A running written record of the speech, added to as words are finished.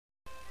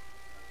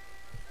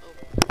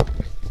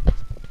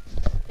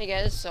Hey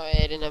guys, sorry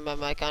I didn't have my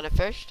mic on at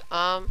first.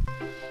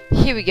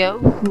 Here we go.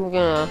 We're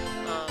gonna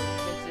go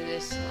through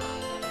this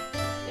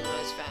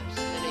as fast.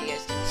 I know you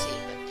guys didn't see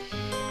it,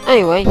 but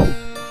anyway,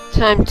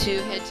 time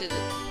to head to the.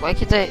 Why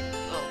can't I?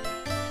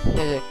 Oh,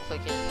 there's a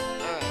click in.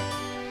 All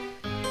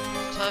right,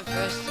 time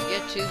for us to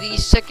get to the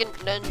second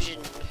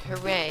dungeon.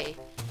 Hooray!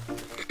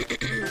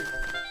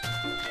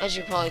 As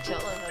you can probably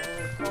tell, I'm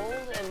having a cold,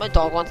 and my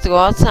dog wants to go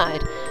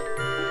outside.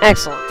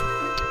 Excellent.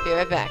 Be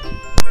right back.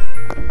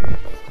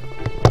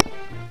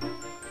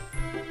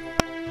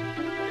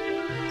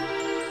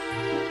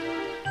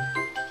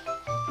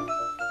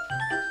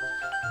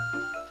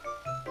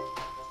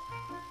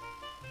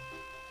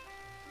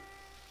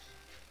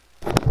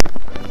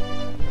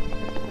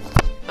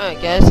 Alright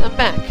guys, I'm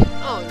back.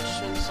 Oh,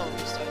 just when the song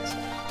starts.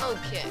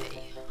 Okay.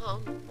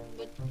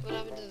 What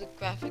happened to the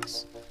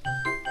graphics?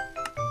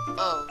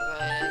 Oh,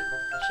 right, I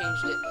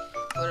changed it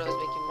when I was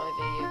making my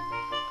video.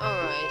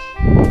 Alright.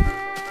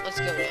 Let's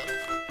go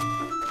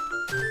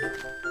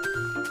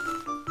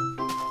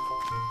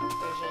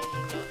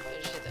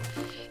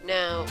now.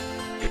 Now,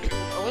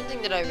 one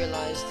thing that I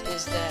realized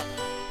is that,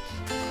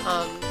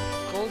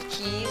 gold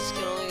keys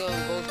can only go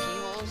in gold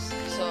keyholes.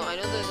 So I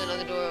know there's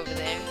another door over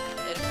there.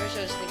 At first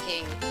I was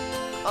thinking,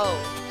 oh,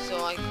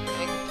 so I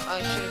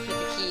should have put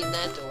the key in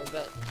that door,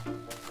 but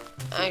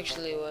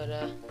actually what,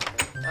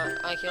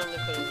 I can only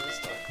put it in this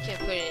door. I can't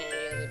put it in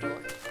any other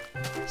door.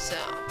 So,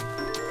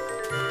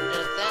 now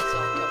that that's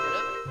all covered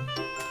up,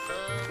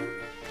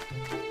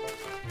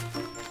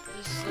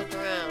 just look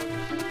around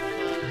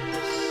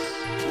this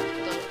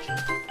dungeon.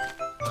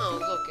 Oh,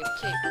 look, a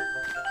cape.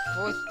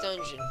 Fourth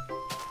dungeon.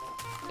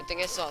 Good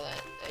thing I saw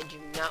that. I do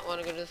not want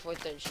to go to the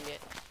fourth dungeon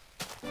yet.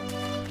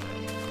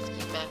 Let's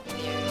keep mapping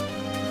the area.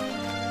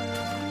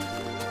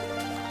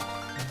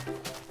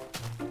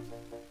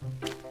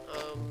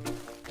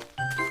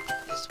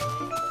 This way.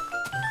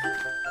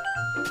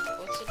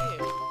 What's in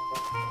here?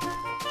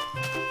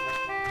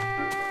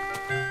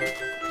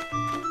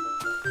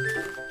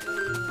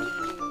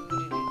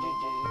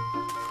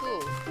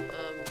 Cool.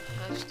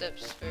 Half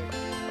steps for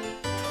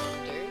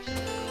dirt.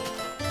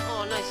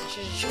 Oh, nice. It's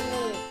just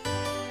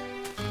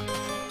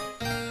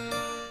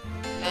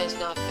that is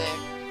not fair.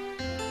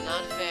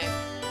 Not fair.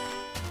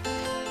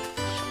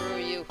 Screw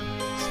you.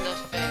 It's not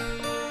fair.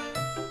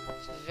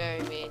 It's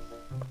very mean.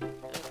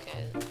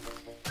 Okay.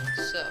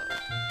 So,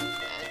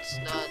 that's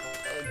not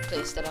a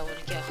place that I want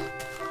to go.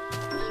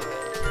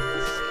 Alright,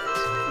 let's see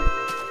this way.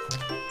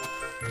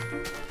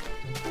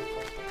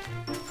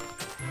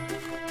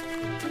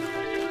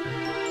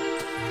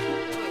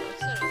 Wait,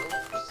 what's that?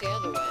 What's the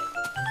other way?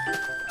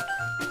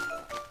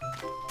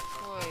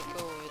 Before I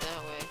go over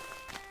that way,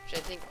 which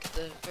I think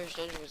the first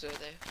dungeon was over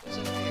there. What's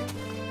over here?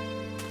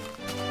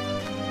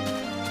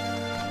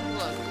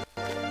 Look.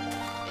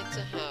 It's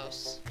a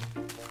house.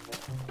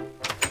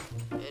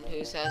 And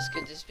whose house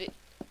could this be?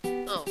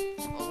 Oh,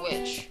 a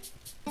witch.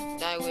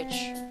 Die witch.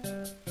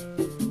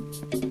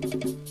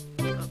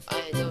 Oh,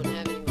 I don't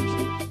have any witch.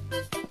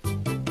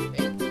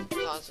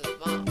 Lots of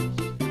bombs.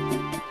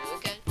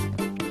 Okay.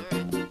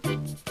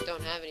 Alright.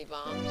 Don't have any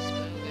bombs,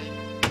 but okay.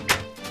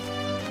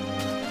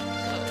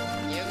 So,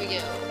 here we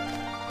go.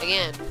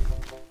 Again.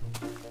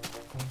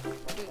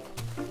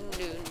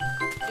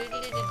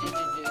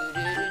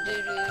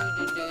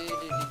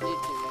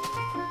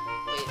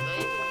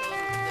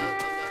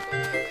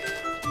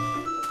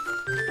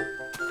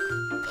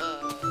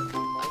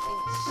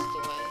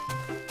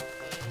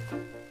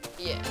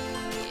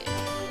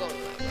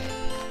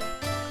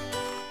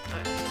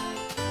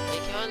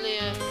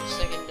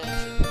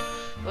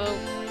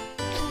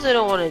 I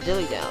don't want to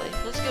dilly-dally.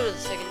 Let's go to the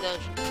second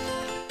dungeon.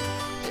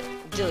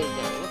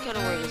 Dilly-dally. What kind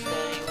of word is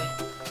that anyway?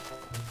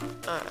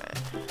 Alright.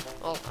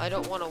 Well, I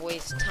don't want to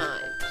waste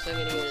time, so I'm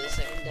gonna go to the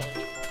second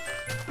dungeon.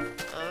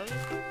 Alright.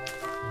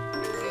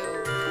 Here we go.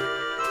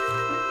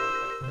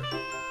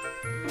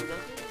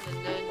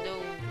 Nothing? No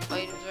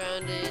items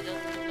around it?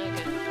 Nothing?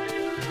 Okay.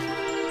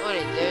 Oh,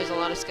 wait, there's a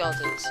lot of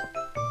skeletons.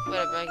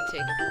 Whatever, I can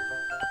take them.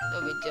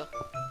 No big deal.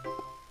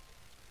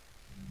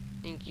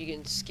 Think you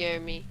can scare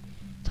me?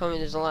 Tell me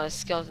there's a lot of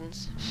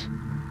skeletons.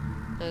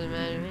 Doesn't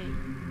matter to me.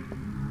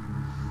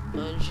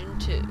 Dungeon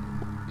 2.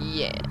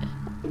 Yeah.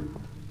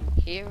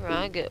 Here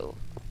I go.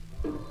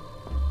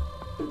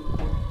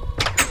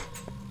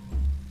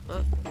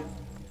 What?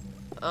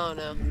 Oh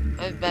no.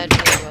 I have a bad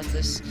feeling about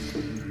this.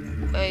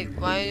 Wait,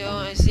 why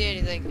don't I see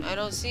anything? I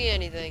don't see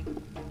anything.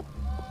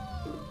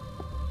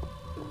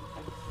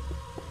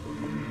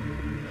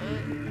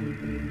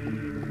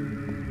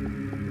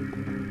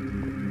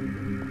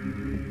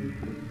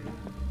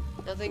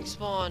 Nothing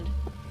spawned.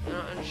 I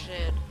don't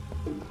understand.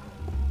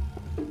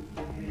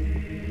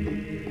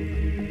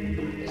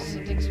 Is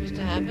something supposed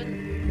to happen?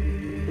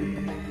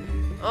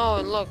 Oh,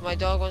 and look, my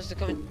dog wants to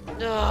come in.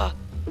 Ugh.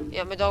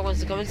 Yeah, my dog wants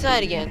to come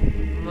inside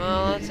again.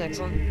 Well, that's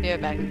excellent. Be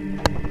right back.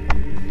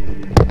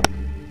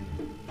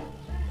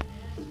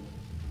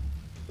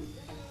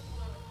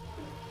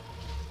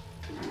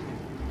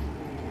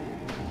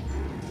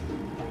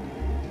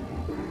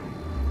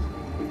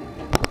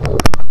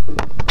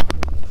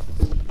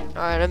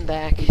 Alright, I'm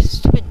back.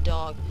 Stupid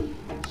dog.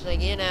 It's like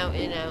in, out,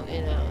 in, out,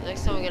 in, out.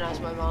 Next time I'm gonna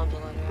ask my mom to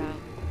let her out.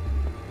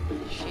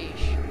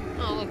 Sheesh.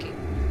 Oh, looky.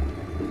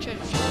 Treasure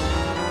chest.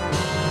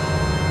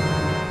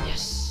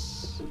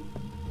 Yes.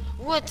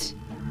 What?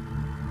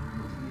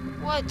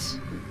 What?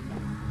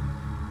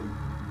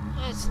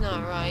 That's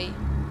not right.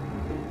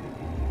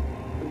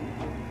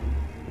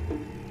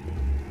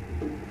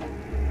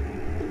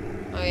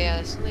 Oh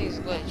yeah, something's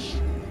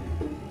glitched.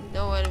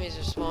 No enemies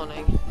are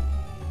spawning.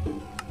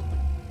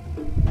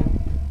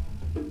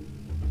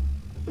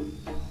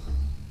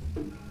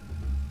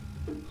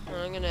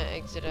 I'm gonna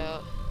exit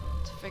out.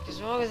 What the frick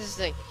is wrong with this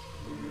thing?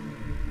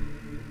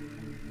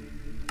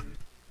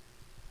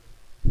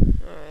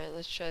 Alright,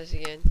 let's try this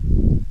again.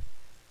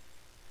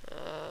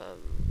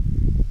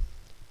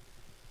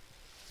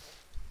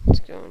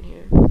 Let's go in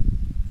here.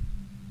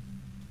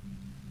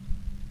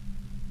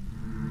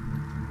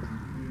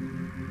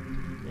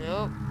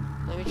 Nope.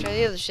 Let me try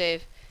the other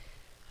save.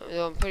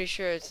 Though I'm pretty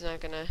sure it's not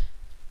gonna.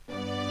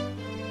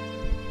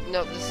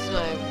 Nope, this is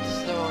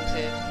the wrong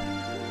save.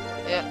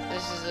 Yeah,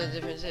 this is a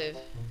different save.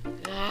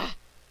 Ah!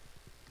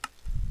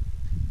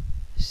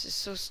 This is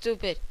so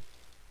stupid.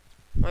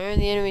 Why aren't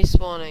the enemies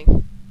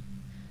spawning?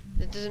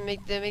 That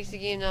makes the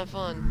game not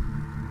fun.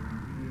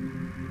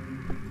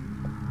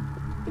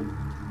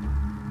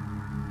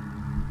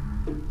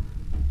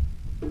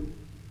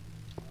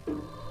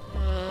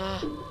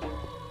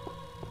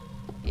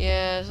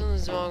 Yeah,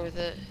 something's wrong with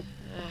it.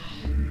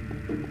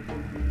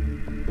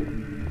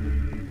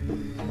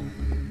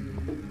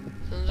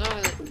 Something's wrong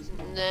with it.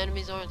 The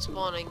enemies aren't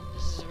spawning.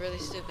 This is really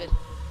stupid.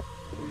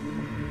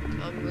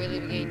 I'm really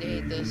beginning to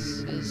hate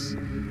this because the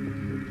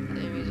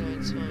enemies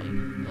aren't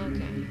spawning.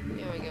 Okay,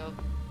 here we go.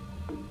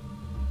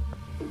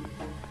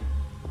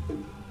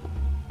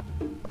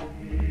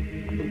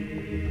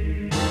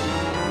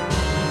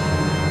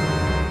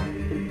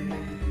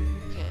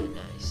 Okay,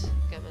 nice.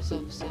 Got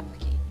myself a silver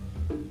key.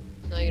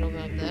 Now I can open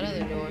up that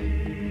other door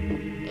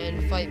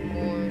and fight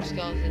more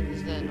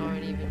skeletons that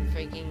aren't even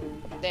freaking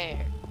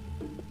there.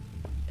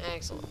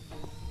 Excellent.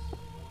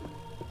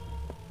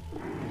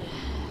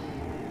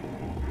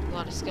 A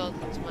lot of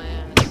skeletons, my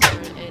ass. There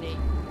aren't any.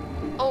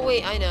 Oh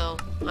wait, I know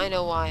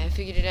why. I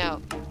figured it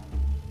out. How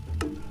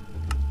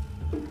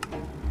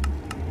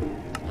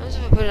much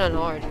if I put it on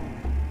hard?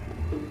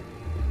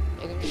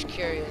 Like, I'm just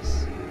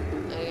curious.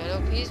 Like, I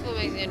know peaceful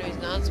makes the enemies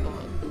not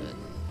spawn,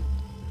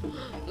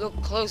 but look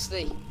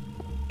closely.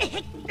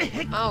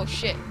 Oh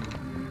shit.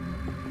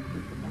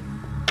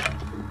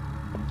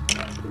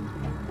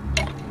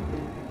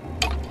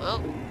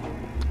 Well,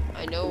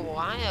 I know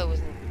why I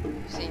wasn't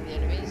seeing the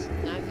enemies,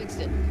 and I fixed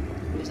it.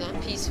 It was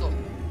not peaceful.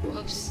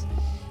 Whoops.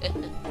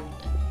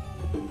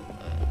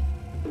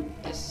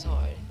 This is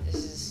hard.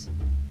 This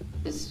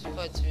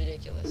part's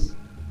ridiculous.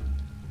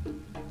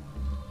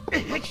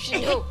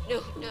 No.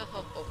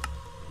 Oh,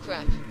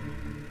 crap.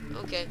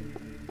 Okay.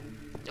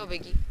 No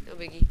biggie.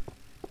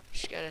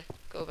 Just gotta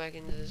go back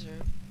into this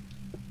room.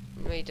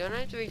 Wait, don't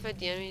I have to refight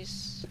the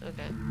enemies?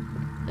 Okay.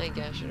 I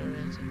guess I don't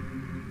have to.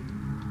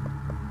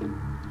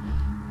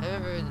 I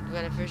remember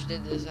when I first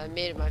did this, I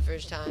made it my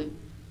first time.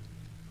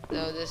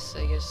 Though this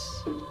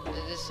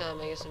time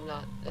I guess I'm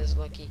not as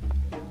lucky.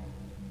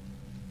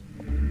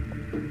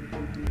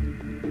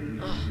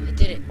 Oh, I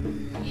did it.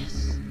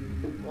 Yes.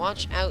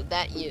 Watch out,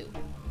 that you.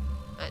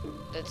 That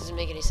doesn't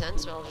make any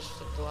sense, but I'll just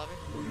flip the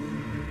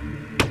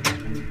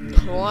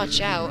lever. Watch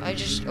out, I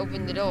just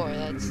opened the door,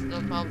 that's no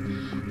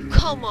problem.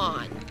 Come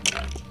on!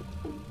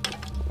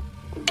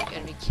 You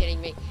gotta be kidding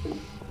me.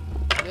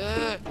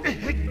 Yeah.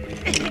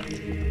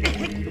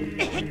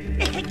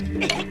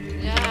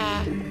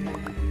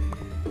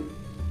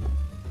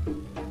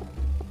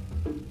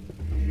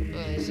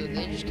 Okay, so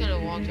they just kind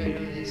of walked right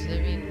over this. I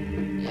mean,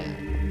 yeah.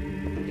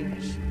 They can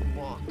just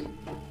walk.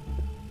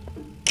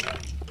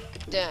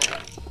 Dad.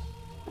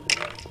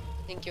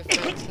 Think your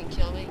friends can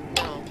kill me?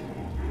 No.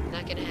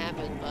 Not gonna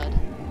happen, bud.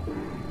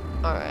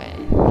 Alright.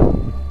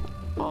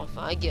 Off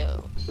I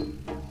go.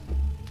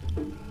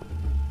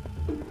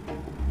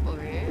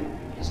 Over here?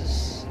 Is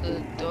this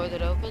the door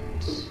that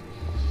opens?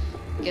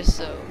 Guess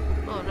so.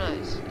 Oh,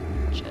 nice.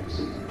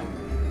 Chest.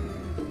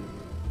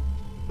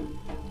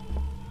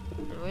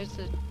 Where's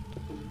the...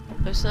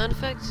 No sound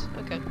effects?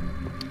 Okay.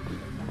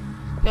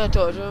 Got a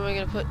torch. What am I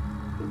gonna put?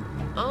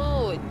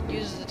 Oh, it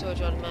uses the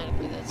torch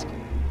automatically. That's cool.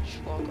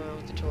 Just walk around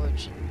with the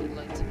torch and it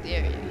lights up the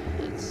area.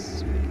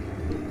 That's pretty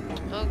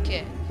cool.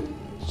 Okay.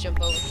 Let's jump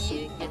over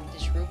here and get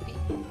this rupee.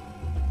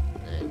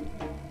 And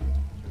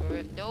go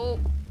right. Nope.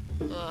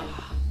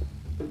 Ugh.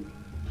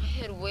 I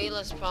had way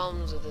less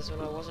problems with this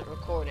when I wasn't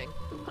recording.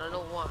 I don't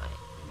know why.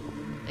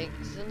 Like,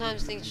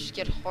 sometimes things just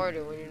get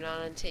harder when you're not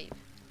on tape.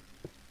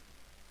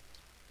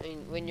 I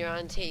mean, when you're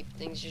on tape,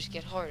 things just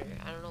get harder.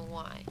 I don't know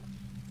why.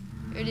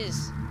 Here it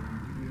is.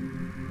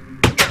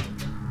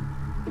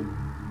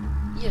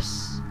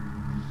 Yes.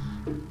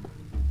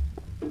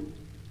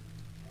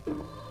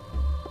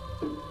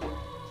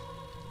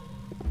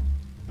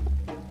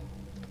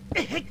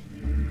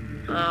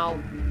 Ow.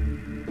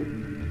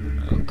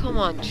 Oh, come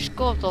on, just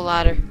go up the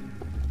ladder.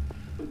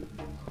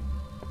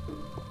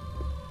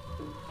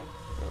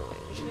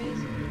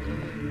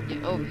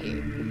 over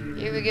here.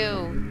 Here we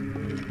go.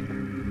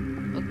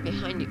 Look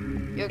behind you.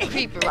 You're a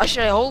creeper. Why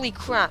should I? Holy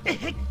crap.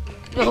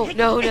 No,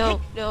 no, no,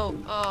 no.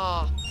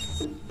 Ah. I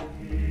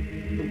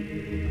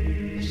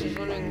was just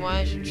wondering why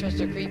I should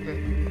trust a creeper.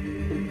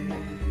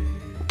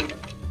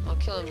 I'll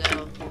kill him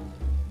now.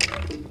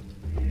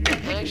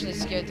 That actually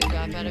scared the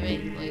crap out of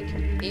me. Like,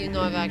 even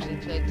though I've actually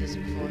played this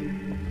before.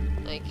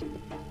 Like,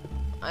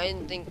 I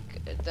didn't think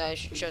that I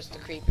should trust the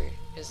creeper.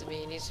 Because, I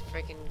mean, he's a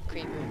freaking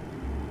creeper. I'm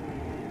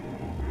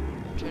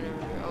trying to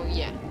remember. Oh,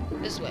 yeah.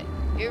 This way.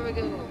 Here we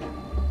go.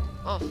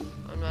 Off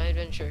on my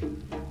adventure.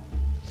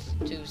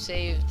 To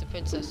save the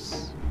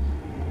princess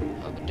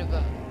of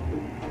Dubai.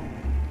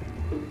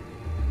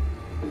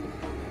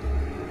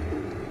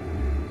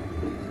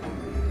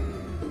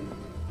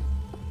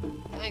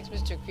 Thanks,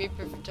 Mr.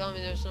 Creeper, for telling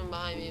me there was someone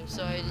behind me. I'm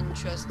sorry I didn't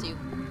trust you.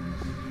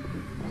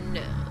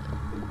 No.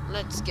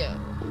 Let's go.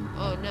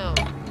 Oh no.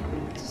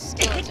 It's a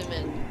skeleton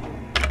man.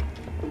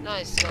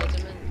 Nice,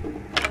 skeleton man.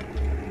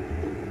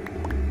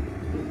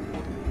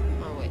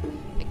 Oh wait.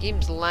 The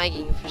game's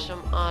lagging for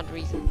some odd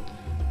reason.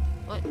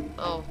 What?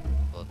 Oh.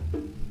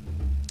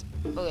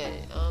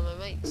 Okay, I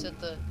might set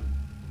the...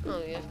 Oh,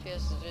 the FPS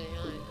is really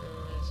high.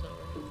 Oh, that's not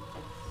right.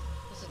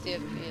 Let's set the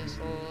FPS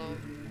a little low.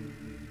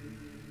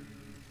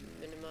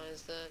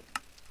 Minimize that.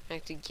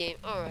 Back to game.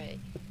 Alright.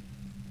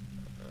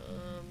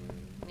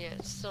 Yeah,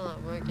 it's still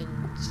not working.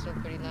 It's still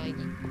pretty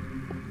laggy.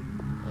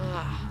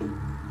 Ah.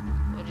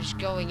 What is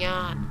going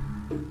on?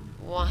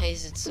 Why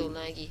is it so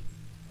laggy?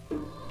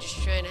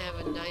 Just trying to have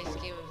a nice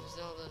game of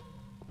Zelda.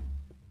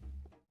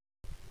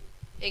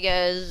 Hey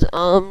guys,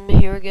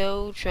 here we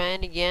go,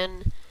 trying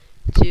again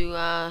to,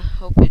 I'm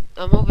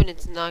hoping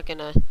it's not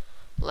gonna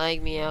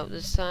lag me out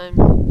this time,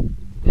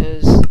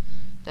 because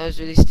that was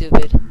really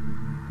stupid.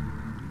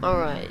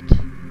 Alright.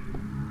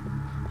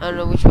 I don't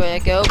know which way I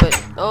go, but,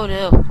 oh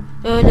no.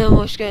 Oh no,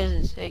 more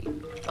skeletons. Hey.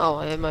 Oh,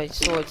 I had my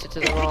sword set to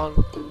the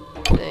wrong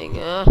thing.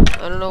 I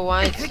don't know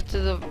why it's set to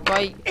the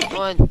right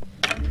one.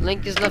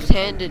 Link is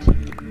left-handed.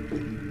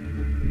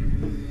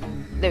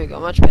 There we go,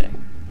 much better.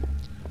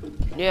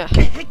 Yeah.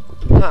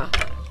 Huh.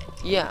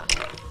 Yeah.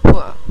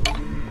 Huh.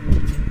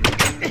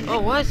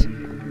 Oh, what?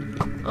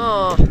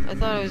 Oh, I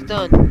thought I was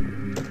done.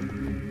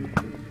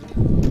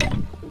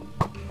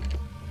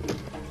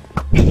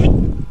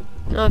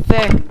 Not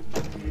fair.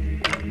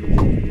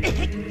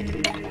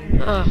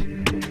 Oh.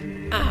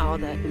 Ow,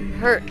 that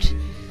hurt.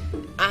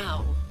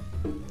 Ow.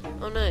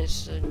 Oh,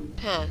 nice. A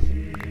path.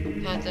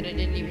 Path that I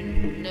didn't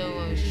even know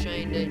I was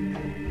trying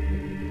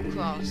to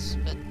cross,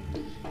 but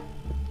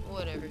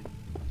whatever.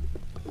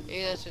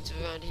 Maybe that's what's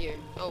around here.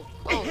 Oh,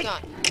 oh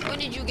god. When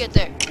did you get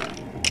there?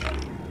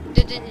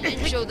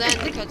 Didn't show that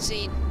in the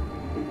cutscene.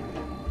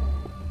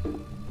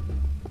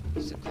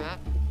 Piece of crap.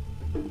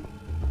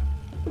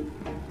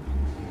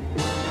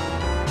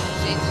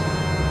 Seeds.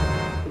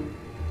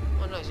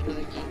 Oh no, it's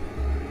another key.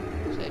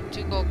 So I have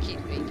 2 gold keys.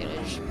 Wait, can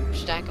I just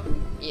stack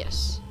them?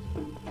 Yes.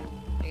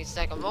 I can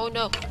stack them. Oh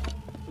no.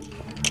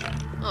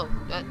 Oh,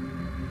 that.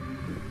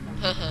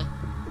 Haha.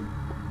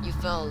 You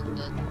fell in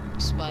the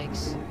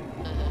spikes.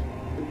 Haha.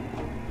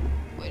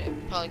 Wait, I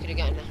probably could have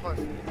gotten a heart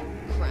from it.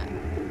 Crap.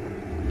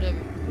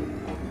 Whatever.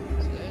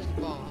 So there's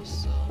the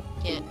boss, so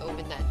can't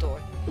open that door.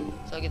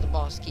 So I'll get the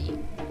boss key.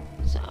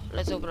 So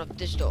let's open up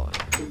this door.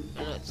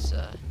 And let's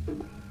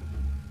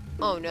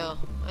oh no.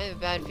 I have a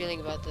bad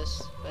feeling about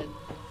this, but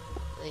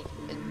like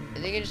are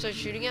they gonna start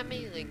shooting at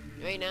me? Like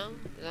right now?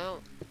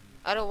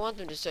 I don't want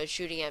them to start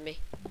shooting at me.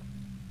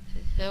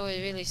 That would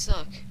really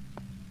suck.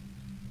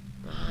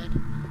 Come on.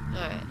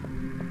 Alright.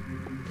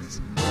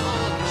 Oh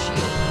look, a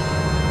shield.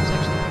 It's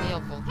actually pretty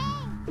helpful.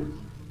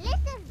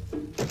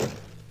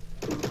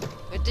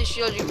 With this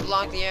shield you can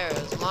block the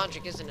arrows.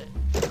 Logic, isn't it?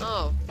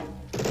 Oh.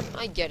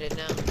 I get it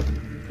now.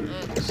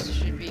 That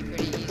should be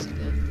pretty easy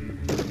then.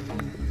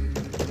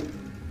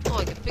 Oh,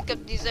 I can pick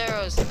up these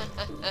arrows.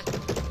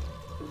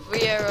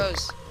 Free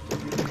arrows.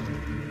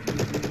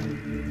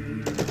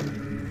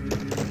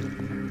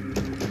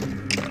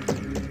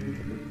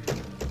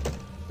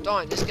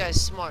 Darn, this guy's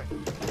smart.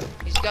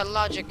 He's got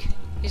logic.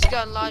 He's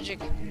got logic.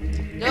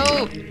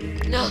 No!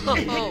 No!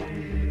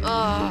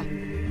 Ah!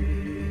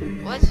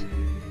 What?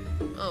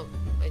 Oh,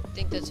 I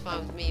think that's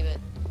fine with me, but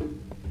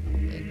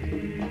like,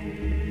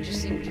 it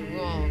just seemed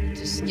wrong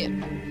to skip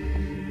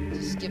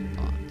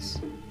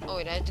parts. Oh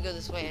wait, I have to go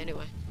this way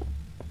anyway.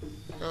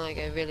 Not like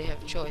I really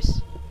have a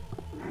choice.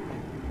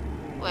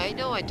 Wait,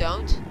 no I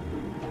don't.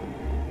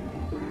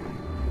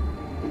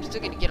 I'm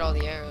still gonna get all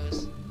the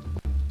arrows.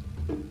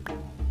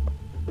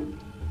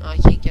 Oh, I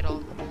can't get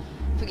all.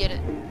 Forget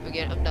it.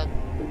 Forget it. I'm done.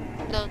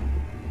 I'm done.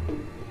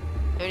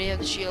 I already have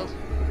the shield.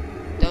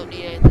 Don't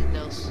need anything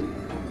else.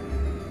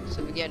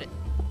 So forget it.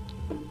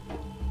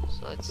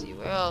 So let's see.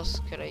 Where else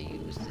could I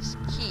use this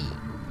key?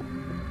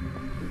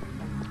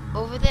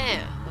 Over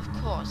there. Of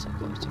course. Of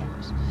course. Of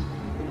course.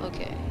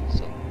 Okay.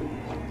 So.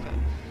 Oh crap.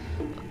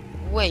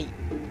 Wait.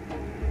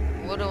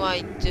 What do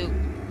I do?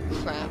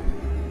 Crap.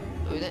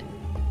 Over there.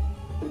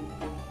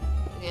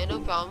 Okay, no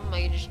problem.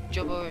 I can just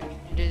jump over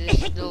into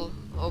this little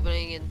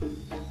opening and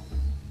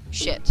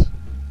shit.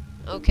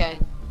 Okay.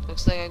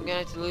 Looks like I'm gonna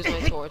have to lose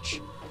my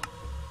torch.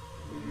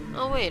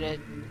 Oh wait,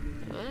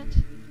 what?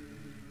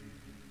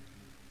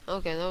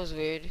 Okay, that was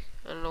weird.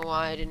 I don't know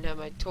why I didn't have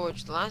my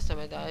torch the last time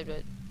I died,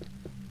 but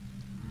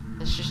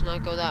let's just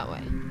not go that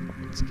way.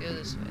 Let's go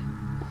this way.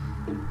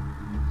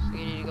 So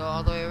you need to go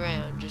all the way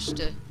around just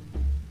to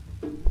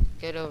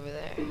get over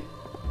there.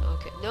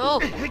 Okay. No!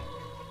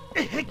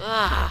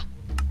 Ah!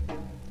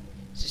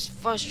 It's just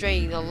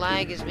frustrating. The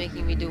lag is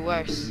making me do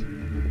worse.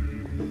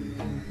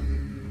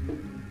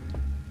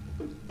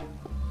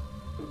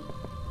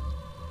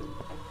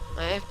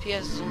 My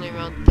FPS is only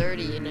around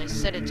 30 and I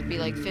set it to be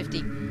like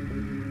 50.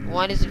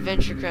 Why does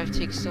AdventureCraft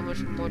take so much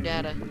more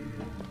data?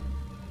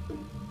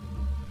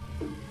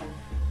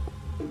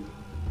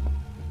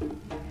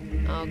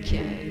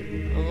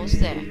 Okay, almost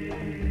there.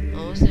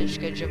 Almost there, just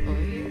gotta jump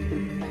over here.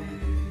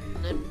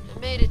 And then I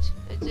made it.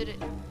 I did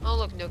it. Oh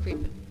look, no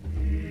creeper.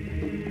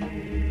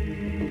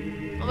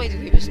 I'll make the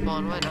creeper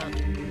spawn, why not?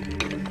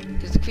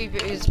 Because the creeper,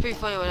 it's pretty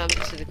funny what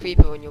happens to the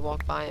creeper when you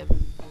walk by him.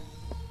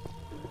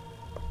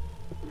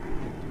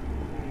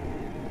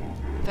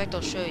 In fact,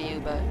 I'll show you,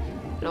 but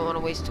I don't want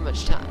to waste too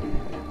much time.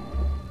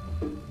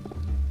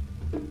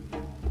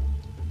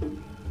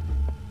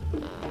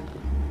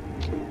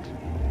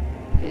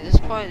 Okay, this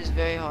part is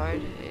very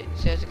hard.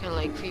 So you have to kind of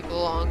like creep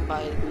along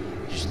by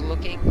just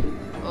looking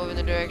over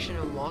the direction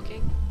and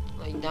walking.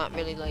 Like, not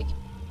really like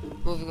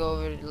moving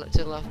over to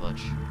the left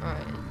much.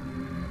 Alright.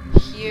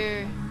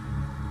 Here.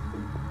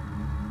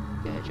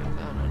 Gotta jump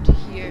out onto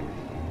here.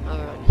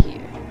 Around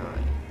here.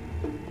 Alright.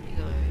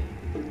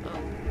 Oh,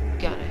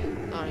 got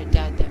it. Alright,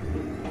 died there.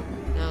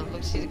 Now,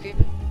 look, see the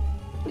creeper?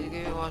 See the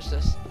creeper? Watch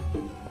this. I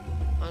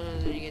don't know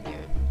that you get near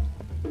him.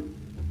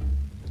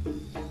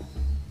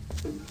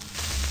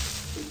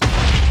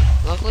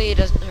 Luckily, it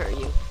doesn't hurt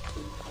you.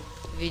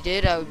 If he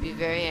did, I would be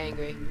very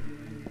angry.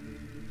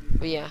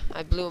 But yeah,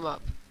 I blew him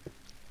up.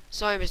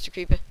 Sorry, Mr.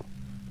 Creeper.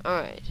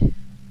 Alright.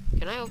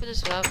 Can I open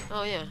this without...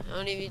 Oh, yeah. I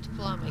don't even need to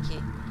pull out my key.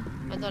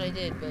 I thought I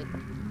did, but...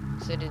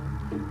 I didn't.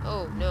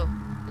 Oh, no.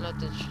 Not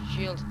the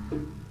shield.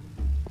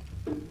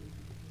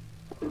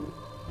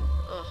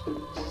 Oh,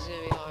 this is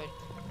gonna be hard.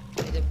 I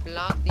need to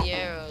block the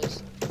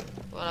arrows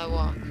while I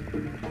walk.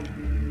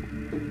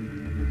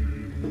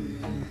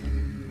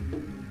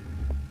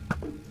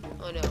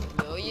 Oh no,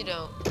 no you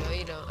don't. No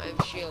you don't. I have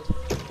a shield.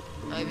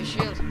 I have a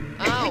shield.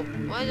 Ow!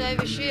 Why do I have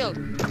a shield?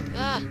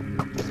 Ah!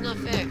 It's not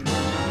fair.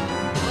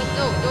 What?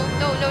 No, no,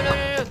 no, no, no,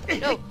 no,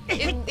 no!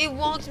 It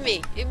walked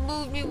me! It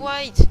moved me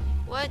right!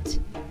 What?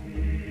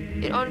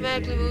 It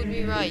automatically moved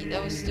me right.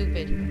 That was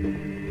stupid.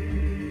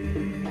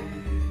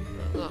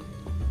 Look.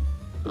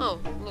 Oh,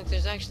 look,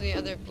 there's actually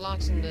other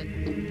blocks in the...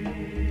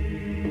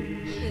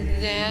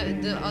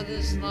 the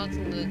other slots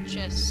in the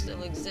chest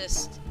still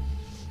exist.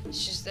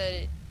 It's just that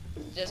it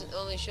doesn't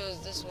only shows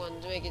this one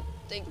to make you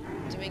think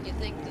that there's to make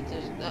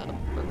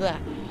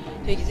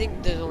you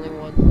think there's only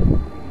one.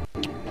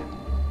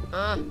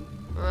 Ah,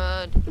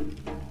 run.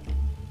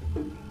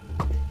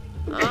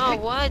 Ah,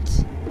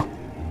 what?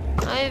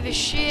 I have a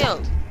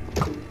shield.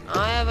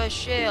 I have a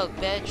shield,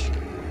 bitch.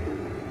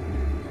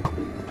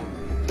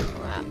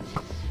 Crap.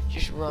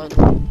 Just run.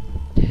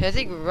 I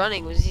think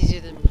running was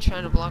easier than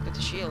trying to block with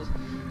the shield.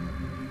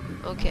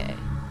 Okay.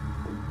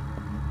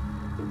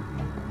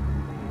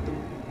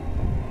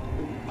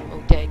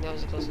 Oh dang, that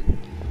was a close one.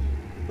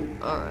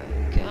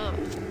 Alright, come on.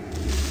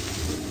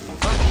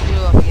 Oh, you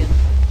blew up again.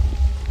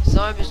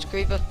 Sorry, Mr.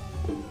 Creeper.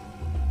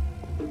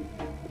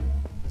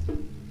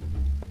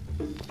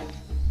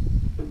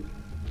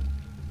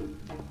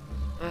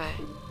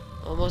 Alright.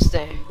 Almost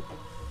there.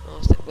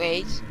 Almost there.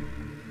 Wait.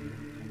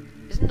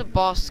 Isn't the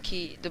boss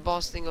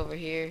thing over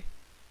here?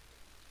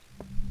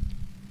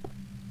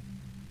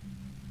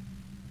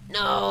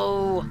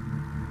 No!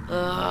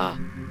 I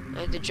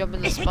have to jump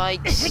in the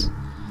spikes.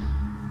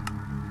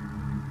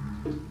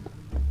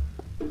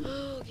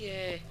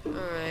 Okay.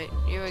 Alright.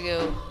 Here we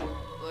go.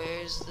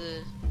 Where's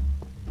the...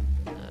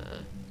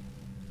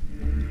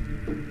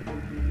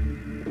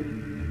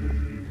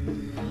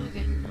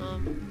 Okay.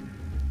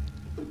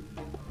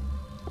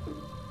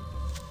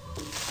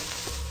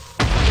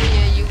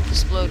 Yeah, you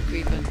explode,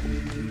 creeper.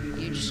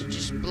 You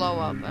just blow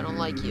up. I don't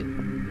like you.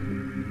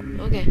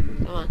 Okay.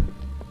 Come on.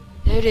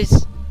 There it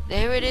is.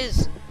 There it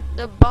is!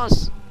 The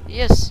boss!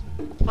 Yes!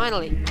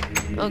 Finally!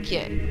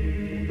 Okay.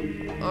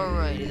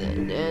 Alrighty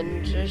then,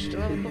 and I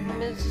still have a couple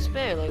minutes to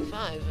spare, like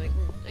 5.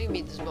 I can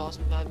beat this boss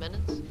in 5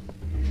 minutes.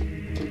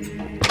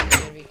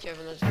 Gotta be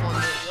careful not to fall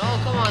into it. Oh,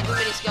 come on, too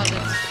many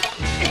skeletons!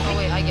 Oh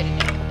wait, I get it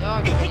now. There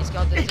are too many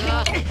skeletons.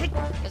 Ah!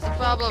 That's the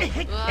problem!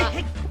 Ah!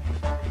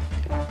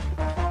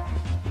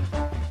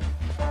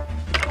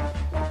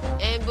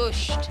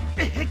 Ambushed!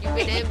 You've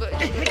been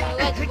ambushed!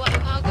 What?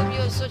 How come you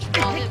have such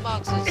small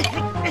hitboxes?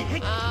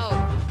 Ow!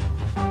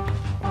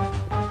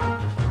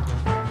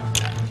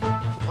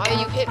 Why are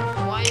your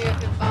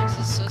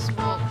hitboxes so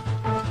small?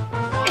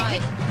 Why?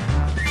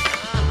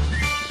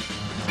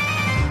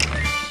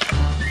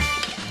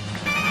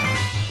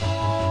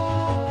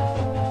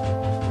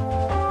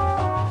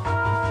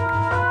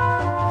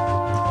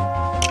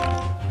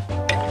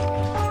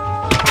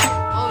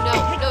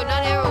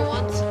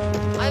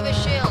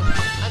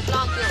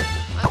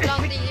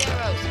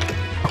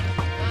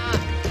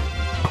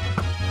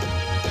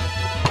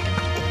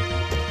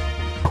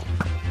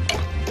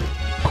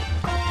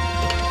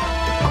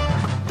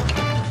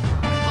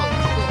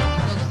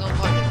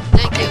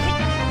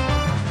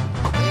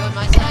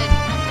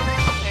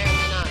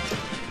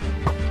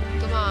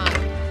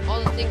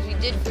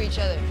 each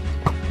other.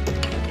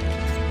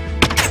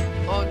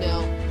 Oh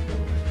no.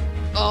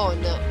 Oh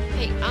no.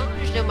 Hey, I don't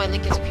understand why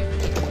Link gets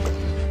puberty.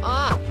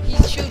 Ah, he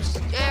shoots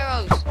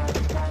arrows.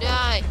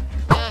 Die.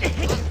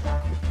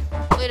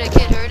 Wait, I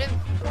can't hurt him?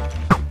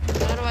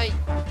 How do I...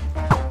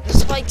 The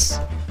spikes.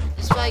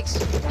 The spikes.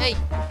 Hey,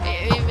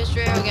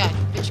 Mr. Arrow Guy.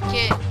 But you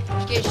can't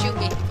shoot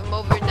me from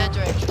over in that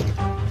direction.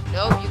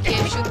 No, you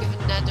can't shoot me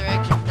from that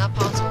direction. Not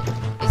possible.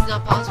 It's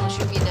not possible to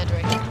shoot me in that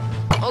direction.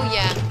 Oh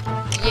yeah.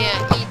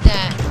 Yeah, eat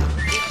that.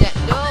 Eat that.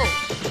 No!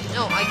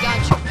 No, I got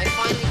you. I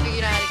finally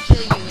figured out how to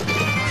kill you and then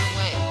you run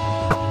away.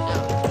 No.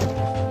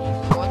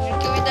 I want you to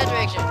kill me in that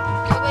direction.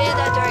 Kill me in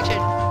that direction.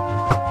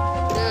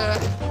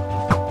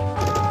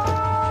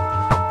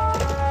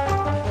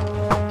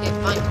 Okay,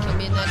 fine. Kill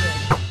me in that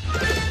direction.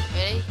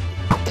 Ready?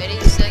 Ready,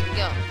 set,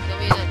 go. Kill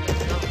me in that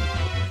direction. No.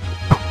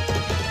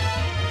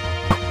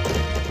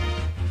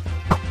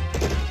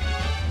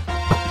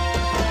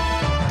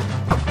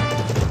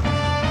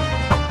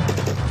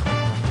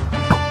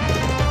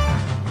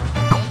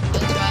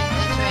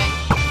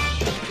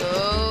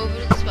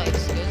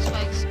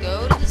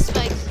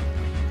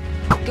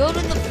 Go to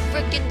the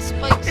frickin'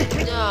 spikes.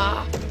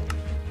 Nah.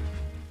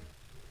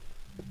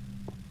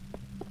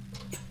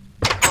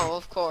 Oh,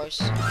 of course.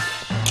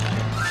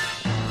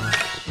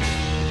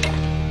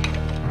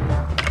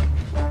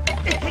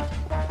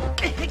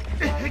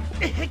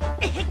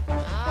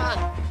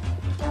 Ah.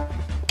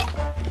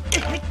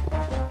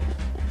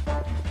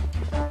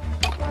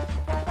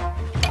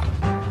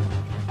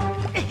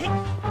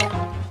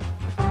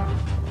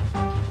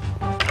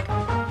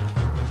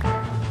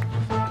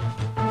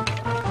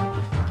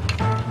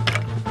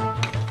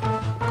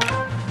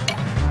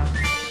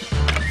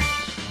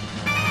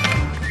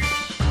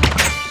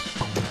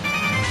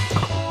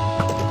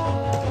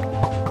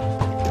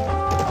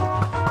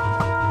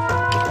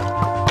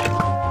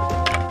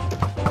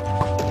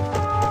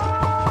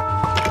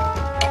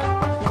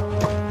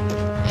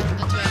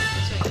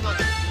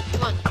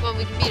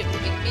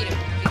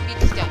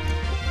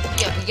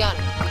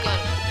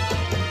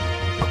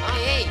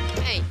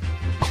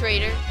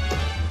 Traitor. You're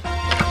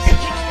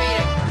such a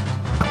traitor.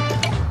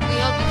 We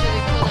helped each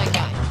other kill that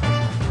guy.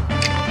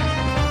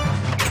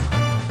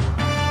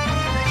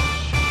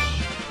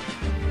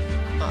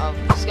 Uh-oh.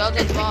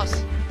 Skeleton's boss.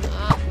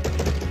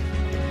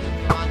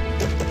 Come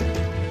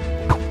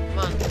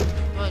on.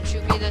 Come on,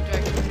 shoot me in that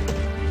direction.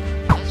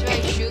 That's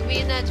right, shoot me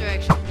in that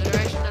direction. The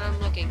direction that I'm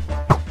looking.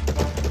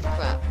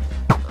 Crap.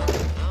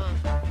 Okay,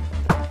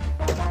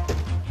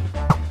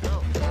 no,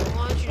 I don't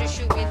want you to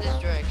shoot me in this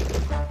direction.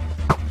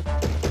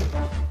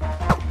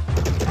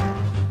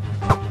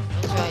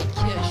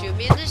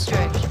 In this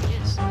direction,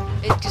 yes.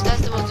 Because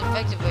that's the most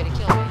effective way to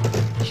kill me.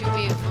 Shoot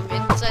me from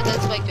inside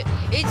that spike pit.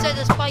 Inside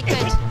the spike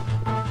pit!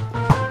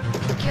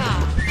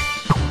 God.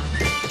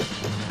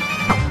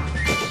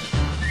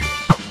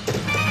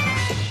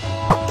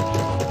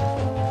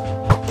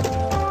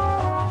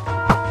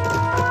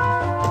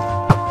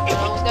 I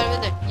almost got him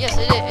in there. Yes, I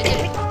did. I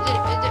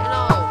did it.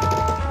 No.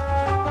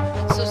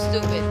 That's so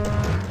stupid.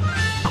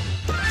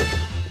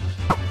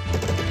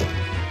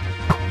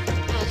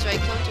 Oh, that's right.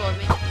 Come toward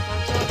me.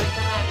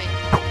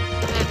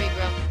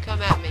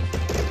 Come at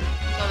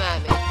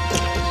me.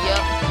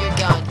 Yep, you're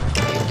done.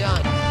 You're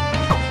done.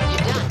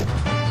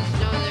 There's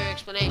no other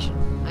explanation.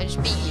 I just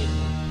beat you.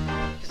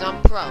 Because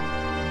I'm pro.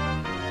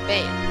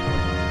 Bam.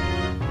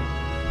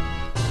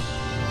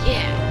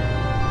 Yeah.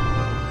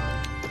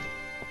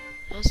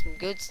 That's some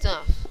good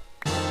stuff.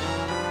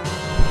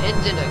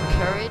 Pendant of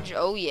courage?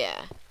 Oh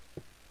yeah.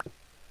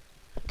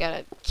 Got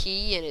a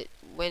key and it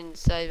went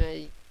inside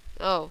my...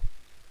 Oh.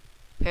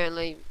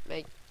 Apparently,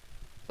 wait.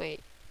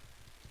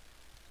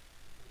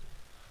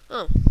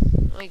 Oh,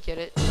 I get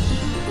it. For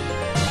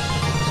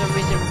some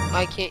reason,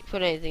 I can't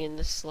put anything in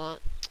this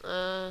slot.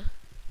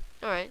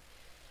 Alright.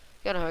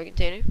 Got a heart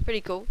container.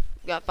 Pretty cool.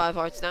 Got 5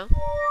 hearts now.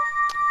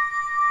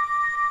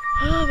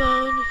 Come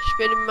on.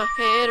 Spinning my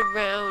head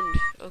around.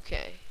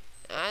 Okay.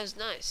 That was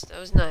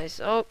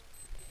nice. Oh.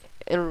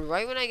 And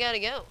right when I gotta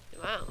go.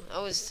 Wow.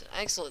 That was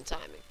excellent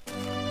timing.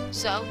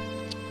 So,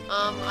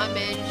 I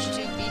managed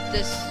to beat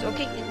this.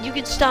 Okay, you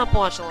can stop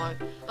watch along.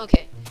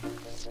 Okay.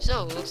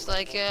 So, looks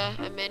like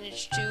I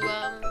managed to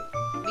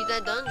beat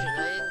that dungeon.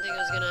 I didn't think I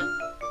was gonna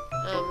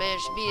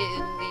manage to beat it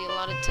in the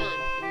allotted time,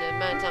 in the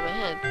amount of time I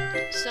had.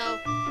 So,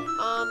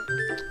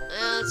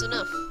 that's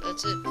enough.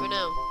 That's it for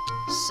now.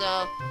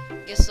 So,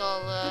 guess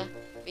I'll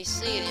be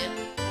seeing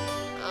you.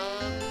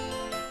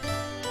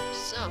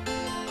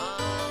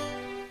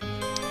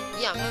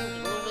 Yeah, I'm having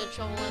a little bit of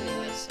trouble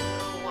ending this. I don't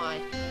know why.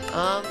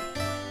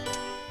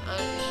 I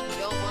just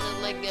don't want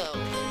to let go. I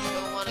just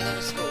don't want to go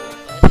to school.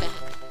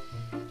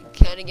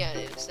 Kinda got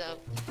it. So,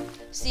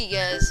 see you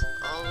guys.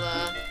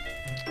 I'll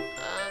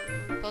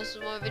post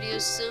some more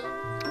videos soon.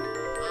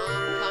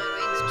 Comment,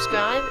 rate, and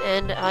subscribe,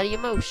 and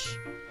adios.